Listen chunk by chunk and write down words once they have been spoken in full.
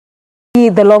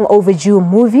The long overdue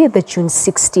movie, the June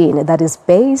 16, that is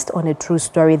based on a true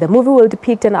story. The movie will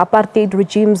depict an apartheid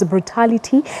regime's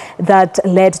brutality that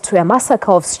led to a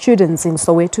massacre of students in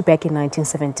Soweto back in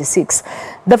 1976.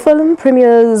 The film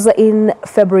premieres in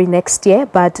February next year,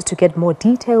 but to get more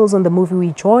details on the movie,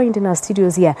 we joined in our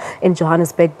studios here in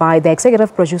Johannesburg by the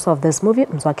executive producer of this movie,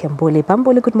 Mzwakhe Mbuli.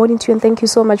 Mbuli, good morning to you and thank you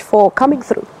so much for coming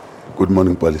through. Good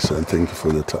morning, Palisa, and thank you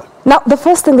for your time. Now, the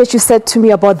first thing that you said to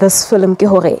me about this film,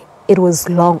 Kihore, it was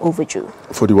long overdue.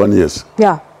 41 years.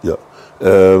 Yeah. Yeah.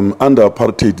 Under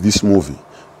apartheid, this movie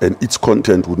and its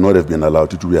content would not have been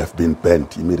allowed. It would have been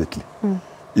banned immediately.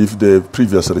 If the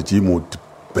previous regime would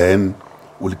ban,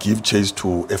 will give chase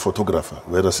to a photographer,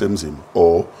 whether Semzim,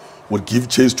 or would give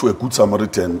chase to a good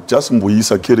Samaritan, just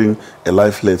Mbuyisa carrying a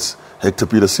lifeless Hector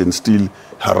Peterson still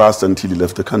harassed until he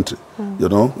left the country. You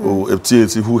know, or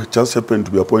FTAC, who just happened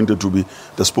to be appointed to be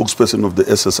the spokesperson of the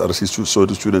SSRC,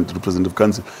 Soweto Student Representative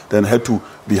Council, then had to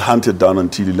be hunted down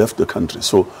until he left the country.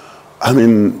 So, I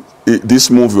mean,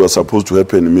 this movie was supposed to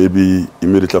happen maybe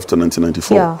immediately after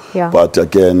 1994. But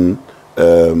again,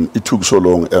 it took so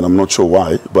long, and I'm not sure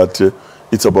why, but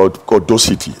it's about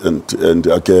audacity. And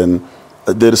again,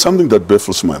 there is something that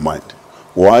baffles my mind.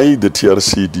 Why the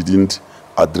TRC didn't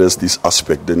address this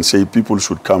aspect and say people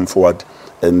should come forward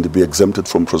and be exempted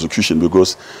from prosecution,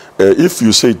 because if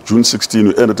you say June 16,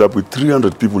 you ended up with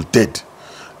 300 people dead.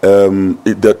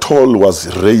 The toll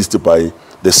was raised by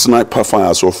the sniper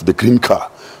fires of the green car.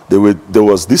 There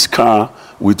was this car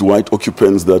with white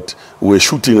occupants that were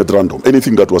shooting at random,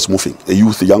 anything that was moving, a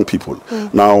youth, young people.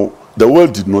 Now, the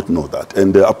world did not know that,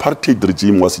 and the apartheid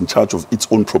regime was in charge of its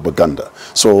own propaganda.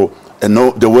 So, and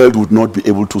no, the world would not be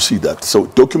able to see that. So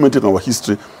documenting our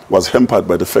history was hampered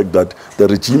by the fact that the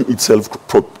regime itself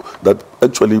that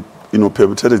actually, you know,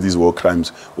 perpetrated these war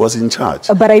crimes was in charge.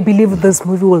 But I believe this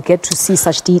movie will get to see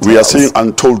such details. We are seeing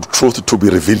untold truth to be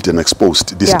revealed and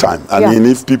exposed this time. I mean,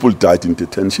 if people died in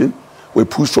detention, were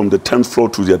pushed from the 10th floor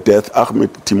to their death,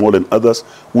 Ahmed, Timol and others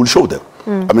will show them.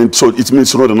 I mean, so it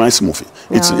means it's not a nice movie.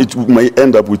 It may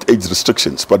end up with age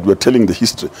restrictions, but we're telling the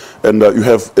history. And you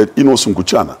have Inosun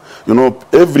Guchana. You know,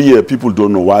 every year people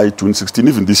don't know why June 16,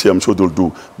 even this year I'm sure they'll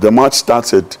do. The march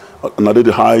starts at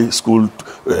Naledi High School,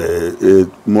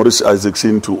 Morris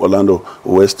Isaacson to Orlando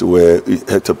West, where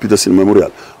Hector Peterson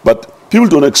Memorial. But people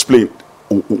don't explain,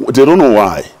 they don't know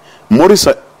why. Morris,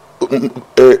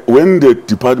 when the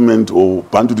department or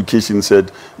Bantu Education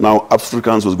said now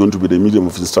Afrikaans was going to be the medium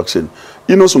of instruction,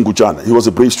 Inosun Guchana, he was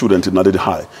a brave student in Naledi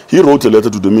High. He wrote a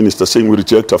letter to the minister saying we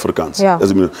reject Afrikaans.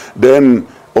 Then,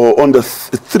 on the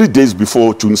 3 days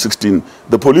before June 16,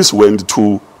 the police went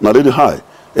to Naledi High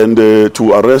and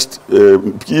to arrest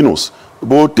Inos.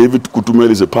 Both David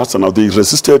Kutumeli is a pastor now. They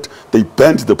resisted, they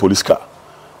banned the police car.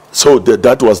 So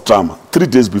that was drama, 3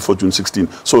 days before June 16.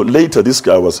 So later this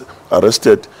guy was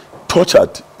arrested,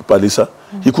 tortured, Palisa.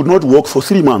 He could not walk for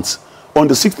 3 months. On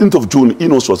the 16th of June,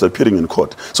 Enos was appearing in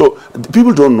court. So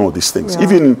people don't know these things.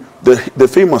 Even the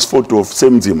famous photo of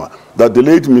Semzima, that the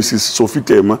late Mrs. Sophie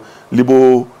Tema,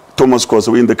 Libo Thomas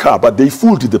Kosa were in the car, but they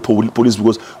fooled the police,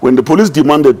 because when the police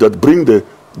demanded that bring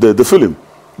the film,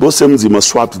 those Semzima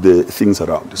swapped the things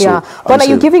around. So but are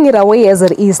you giving it away as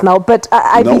it is now? But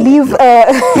I believe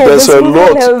there's a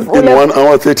lot in 1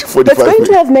 hour 30, 45 minutes. It's going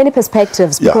to have many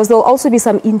perspectives, because there'll also be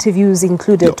some interviews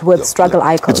included with struggle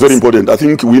icons. It's very important. I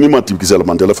think Winnie Madikizela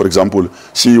Mandela, for example,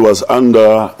 she was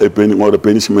under a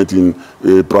punishment in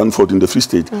Brantford in the Free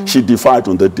State. She defied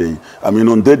on that day. I mean,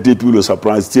 on that day, we were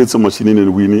surprised. There's so much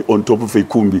and Winnie on top of a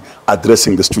Kumbi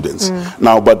addressing the students.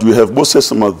 Now, but we have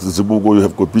Bosesama Zibugo, you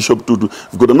have got Bishop Tutu,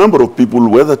 you've got a number of people,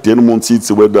 whether Tienmon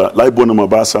Sitsi, whether Laibona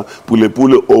Mabasa,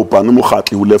 Pule or Panumokhati,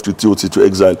 who left with Tiotsi to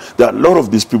exile. There are a lot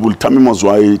of these people, Tami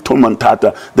Mazwai, Tom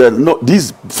Mantata, they're not,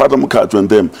 these Father Mukatu and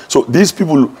them. So these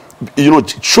people, you know,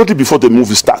 shortly before the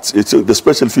movie starts, it's the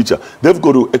special feature, they've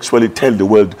got to actually tell the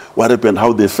world what happened,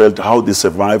 how they felt, how they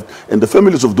survived, and the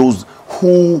families of those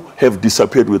who have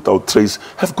disappeared without trace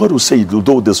have got to say,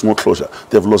 although there's no closure,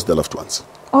 they've lost their loved ones.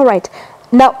 All right.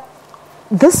 Now,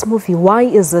 this movie, why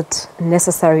is it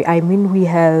necessary? I mean, we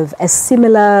have a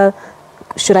similar,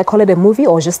 should I call it a movie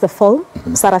or just a film,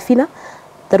 Sarafina,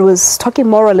 that was talking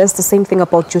more or less the same thing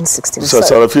about June 16. So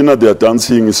Sarafina, they are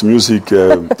dancing, it's music.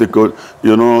 They go,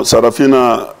 you know,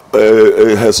 Sarafina,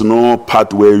 has no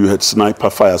part where you had sniper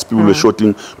fires. People were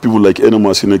shooting people like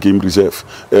animals in a game reserve.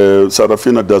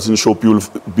 Sarafina doesn't show people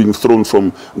being thrown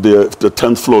from the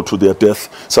 10th floor to their death.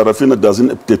 Sarafina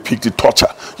doesn't depict torture.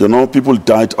 You know, people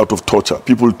died out of torture.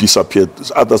 People disappeared.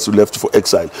 Others were left for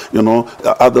exile. You know,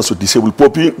 others were disabled.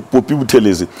 Poppy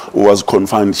Butelezi was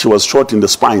confined. She was shot in the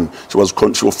spine. She was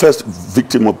first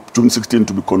victim of June 16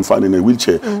 to be confined in a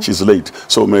wheelchair. She's late.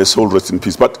 So may her soul rest in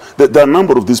peace. But there are a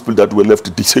number of these people that were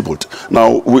left disabled.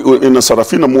 Now, in a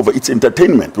Sarafina movie, it's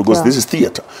entertainment because this is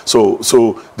theater. So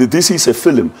this is a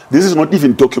film. This is not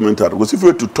even documentary. Because if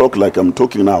we were to talk like I'm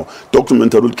talking now,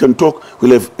 documentary,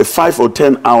 we'll have a 5 or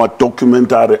 10 hour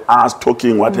documentary, us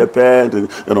talking what happened. And,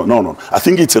 no. I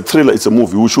think it's a thriller, it's a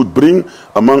movie. We should bring,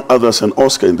 among others, an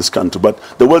Oscar in this country. But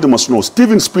the world must know,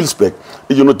 Steven Spielberg,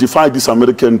 defied this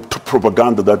American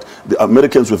propaganda that the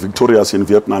Americans were victorious in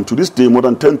Vietnam. To this day, more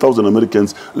than 10,000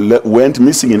 Americans went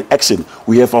missing in action.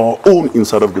 We have our own in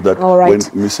South Africa that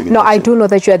went missing in action. I do know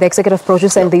that you are the executive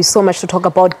producer and there's so much to talk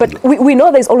about. But we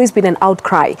know there's always been an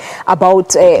outcry about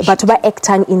Batuba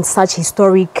acting in such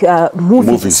historic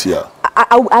movies.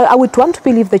 I would want to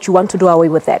believe that you want to do away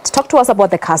with that. Talk to us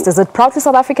about the cast. Is it proudly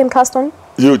South African cast on?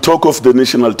 You talk of the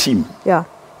national team. Yeah.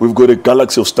 We've got a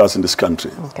galaxy of stars in this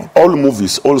country. Okay. All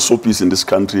movies, all soapies in this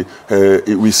country,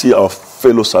 we see our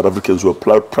fellow South Africans who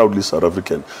are proudly South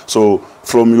African. So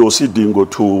from Yossi Dingo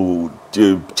to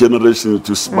Generation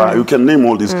to Spy, you can name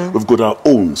all these. We've got our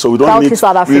own. So we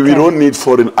don't need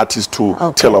foreign artists to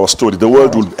tell our story. The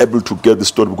world will be able to get the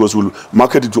story because we'll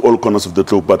market it to all corners of the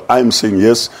globe. But I'm saying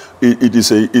yes, now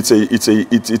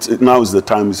is the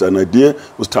time. It's an idea.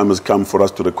 Whose time has come for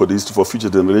us to record this for future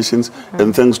generations.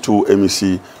 And thanks to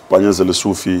MEC Panyazele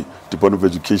Sufi, Department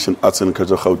of Education, Arts and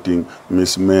Culture, Gauteng,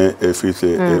 Ms. May Faith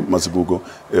Mazibugo,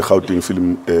 Gauteng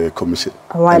Film Commission,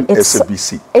 and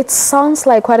SABC. It sounds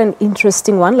like quite an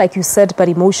interesting one, like you said, but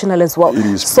emotional as well. It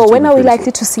is. So when are we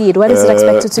likely to see it? When is it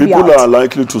expected to be out? People are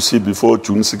likely to see before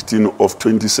June 16 of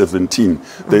 2017.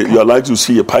 You are likely to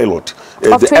see a pilot.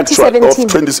 Of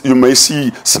 2017? You may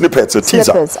see snippets, a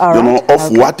teaser,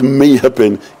 of what may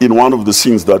happen in one of the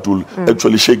scenes that will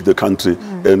actually shake the country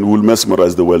and will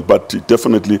mesmerize the world. But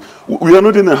definitely, we are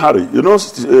not in a hurry.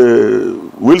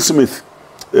 Will Smith,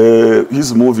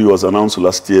 his movie was announced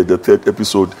last year, the 3rd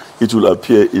episode. It will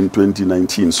appear in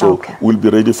 2019. So we'll be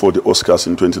ready for the Oscars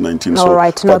in 2019.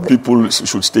 But people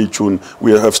should stay tuned.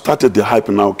 We have started the hype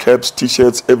now. Caps,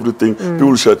 T-shirts, everything.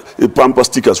 People should, Pamper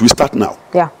stickers. We start now.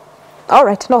 Yeah. All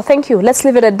right. No, thank you. Let's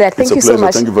leave it at that. Thank you so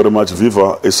much. Thank you very much.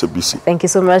 Viva SABC. Thank you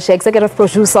so much. Executive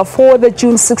producer for the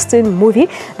June 16 movie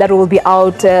that will be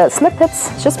out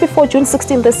snippets just before June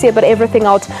 16 this year, but everything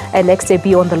out next year.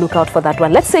 Be on the lookout for that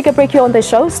one. Let's take a break here on the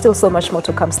show. Still so much more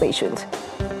to come. Stay tuned.